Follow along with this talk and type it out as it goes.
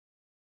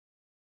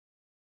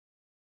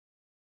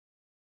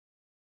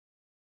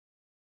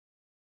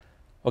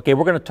Okay,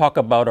 we're going to talk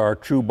about our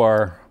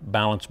TruBar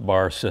balance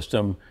bar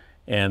system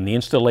and the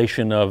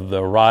installation of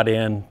the rod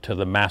end to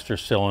the master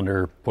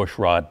cylinder push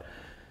rod.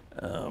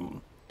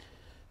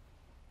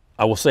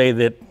 I will say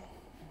that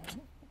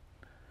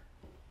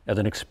as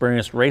an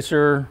experienced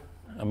racer,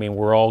 I mean,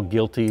 we're all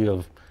guilty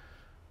of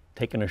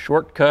taking a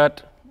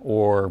shortcut,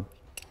 or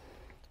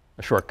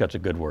a shortcut's a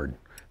good word.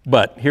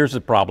 But here's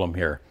the problem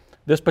here.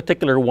 This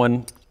particular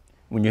one,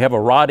 when you have a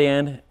rod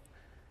end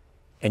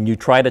and you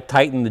try to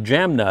tighten the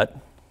jam nut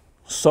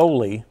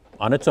solely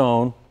on its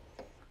own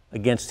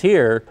against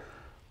here,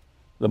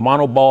 the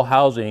monoball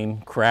housing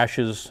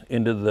crashes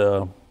into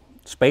the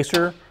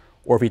spacer,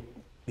 or if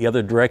the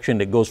other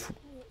direction it goes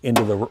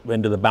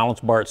into the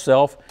balance bar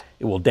itself,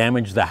 it will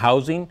damage the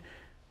housing,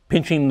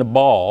 pinching the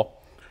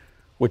ball,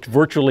 which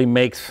virtually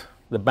makes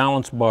the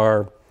balance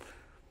bar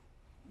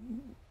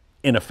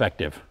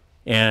ineffective.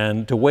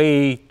 And the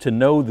way to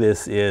know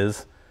this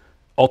is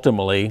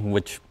ultimately,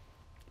 which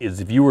is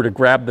if you were to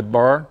grab the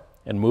bar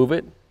and move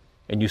it,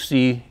 and you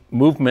see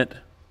movement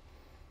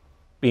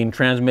being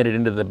transmitted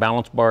into the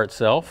balance bar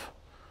itself,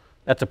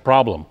 that's a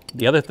problem.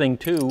 The other thing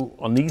too,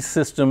 on these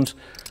systems,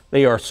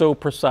 they are so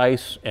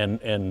precise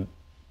and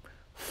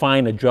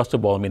fine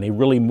adjustable. I mean, they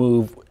really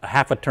move a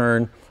half a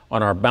turn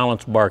on our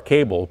balance bar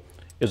cable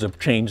is a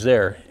change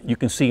there. You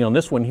can see on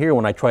this one here,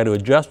 when I try to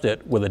adjust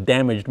it with a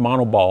damaged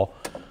monoball,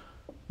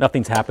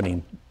 nothing's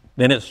happening.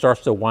 Then it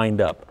starts to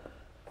wind up,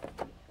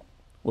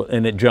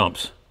 and it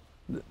jumps.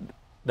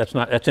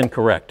 That's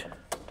incorrect.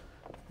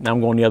 Now I'm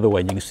going the other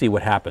way, and you can see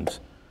what happens.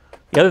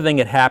 The other thing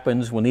that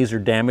happens when these are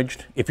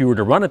damaged, if you were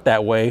to run it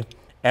that way,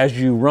 as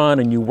you run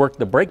and you work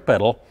the brake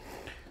pedal,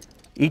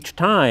 each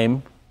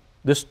time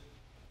this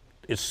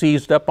is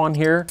seized up on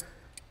here,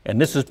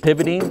 and this is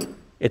pivoting,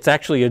 it's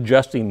actually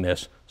adjusting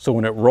this. So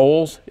when it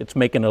rolls, it's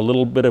making a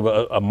little bit of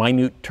a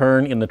minute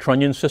turn in the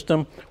trunnion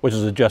system, which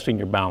is adjusting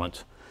your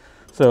balance.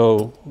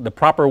 So the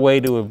proper way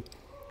to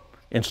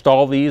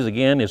install these,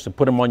 again, is to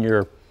put them on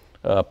your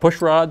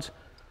push rods,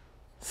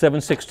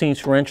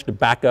 7/16 wrench to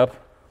back up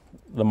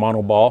the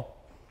monoball,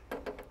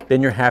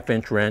 then your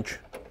 1/2-inch wrench,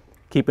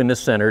 keeping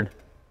this centered,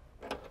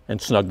 and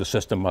snug the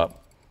system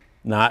up.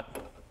 Not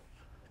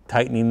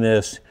tightening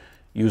this,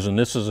 using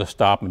this as a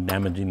stop and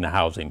damaging the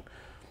housing.